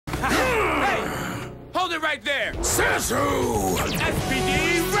Hold it right there! Says who?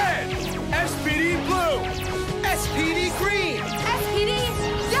 S.P.D. red! S.P.D. blue! S.P.D. green! S.P.D.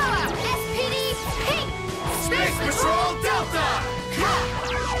 yellow! S.P.D. pink! Space Patrol Delta!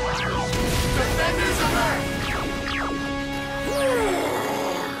 Defenders alert!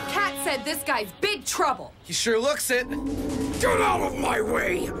 Cat said this guy's big trouble. He sure looks it. Get out of my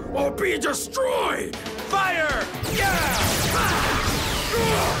way, or be destroyed! Fire! Yeah!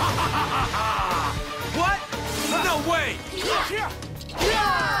 What? No way!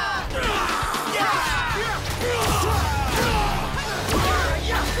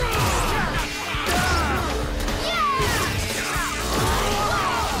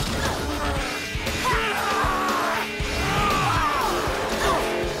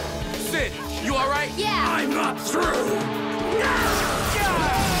 Sid, you all right? Yeah! I'm not through!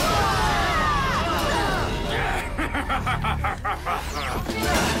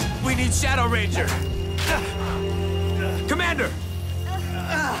 We need Shadow Ranger. Commander!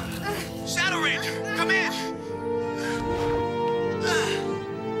 Shadow Ranger, come in!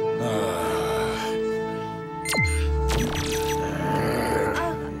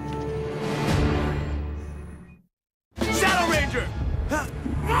 Shadow Ranger!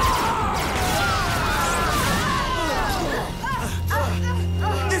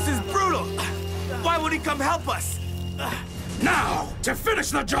 This is brutal! Why would he come help us? Now, to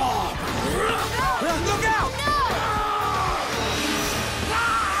finish the job! Look out!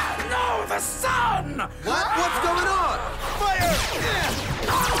 No, the sun! What? What's going on? Fire!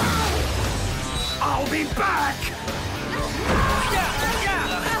 I'll be back!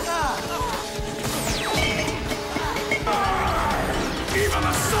 Even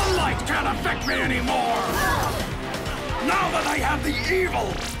the sunlight can't affect me anymore! Now that I have the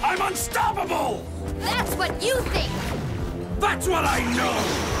evil, I'm unstoppable! That's what you think! That's what I know!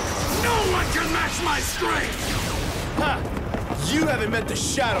 No one can match my strength! Huh. You haven't met the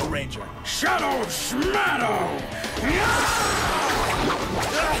Shadow Ranger. Shadow Schmadow!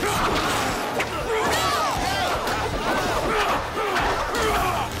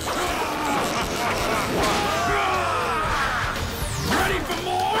 Ready for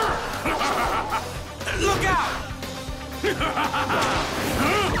more? Look out!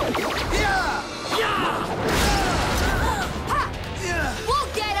 We'll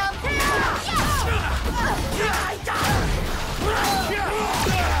get him!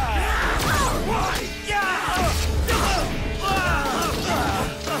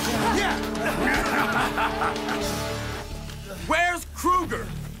 Where's Kruger?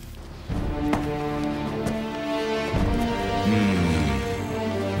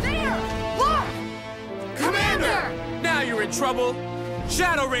 There! Look! Commander! Now you're in trouble.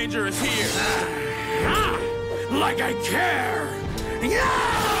 Shadow Ranger is here. Like I care!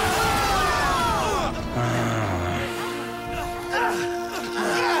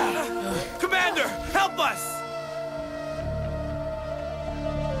 Commander, help us!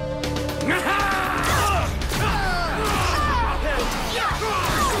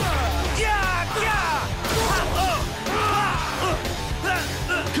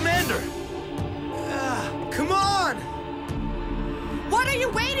 Commander! Come on! What are you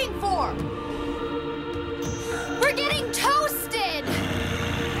waiting for? We're getting toasted!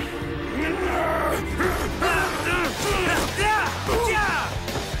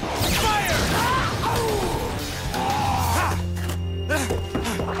 Fire!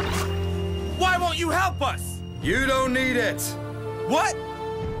 Why won't you help us? You don't need it. What?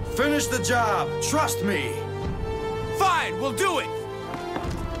 Finish the job. Trust me. Fine, we'll do it.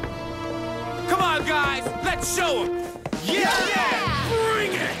 Come on, guys, let's show them. Yeah!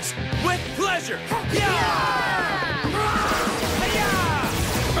 Bring it! With pleasure. Yeah!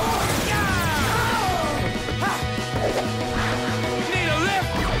 Need a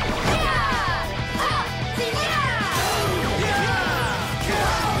lift?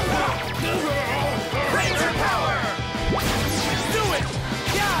 Ranger power! Do it!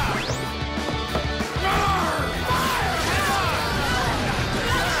 Yeah!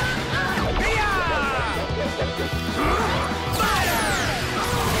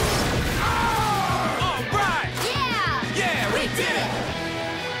 All right! Yeah, we did it!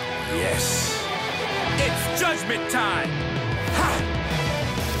 Yes. It's judgment time! Ha!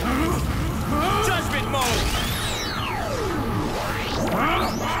 Judgment mode!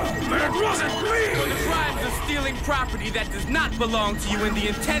 It wasn't For me! the crimes of stealing property that does not belong to you and the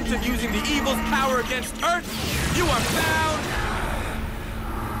intent of using the evil's power against Earth, you are found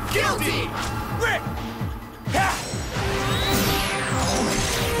guilty! Rick! Ha!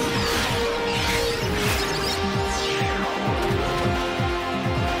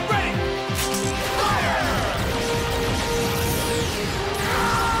 Ready! Fire!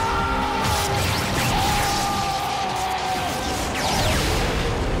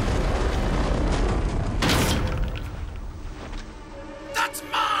 That's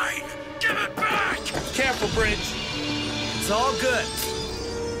mine! Give it back! Careful, Bridge. It's all good.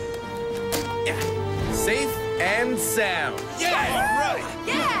 Yeah. Safe and sound. Yeah, right.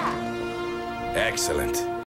 Yeah! Excellent.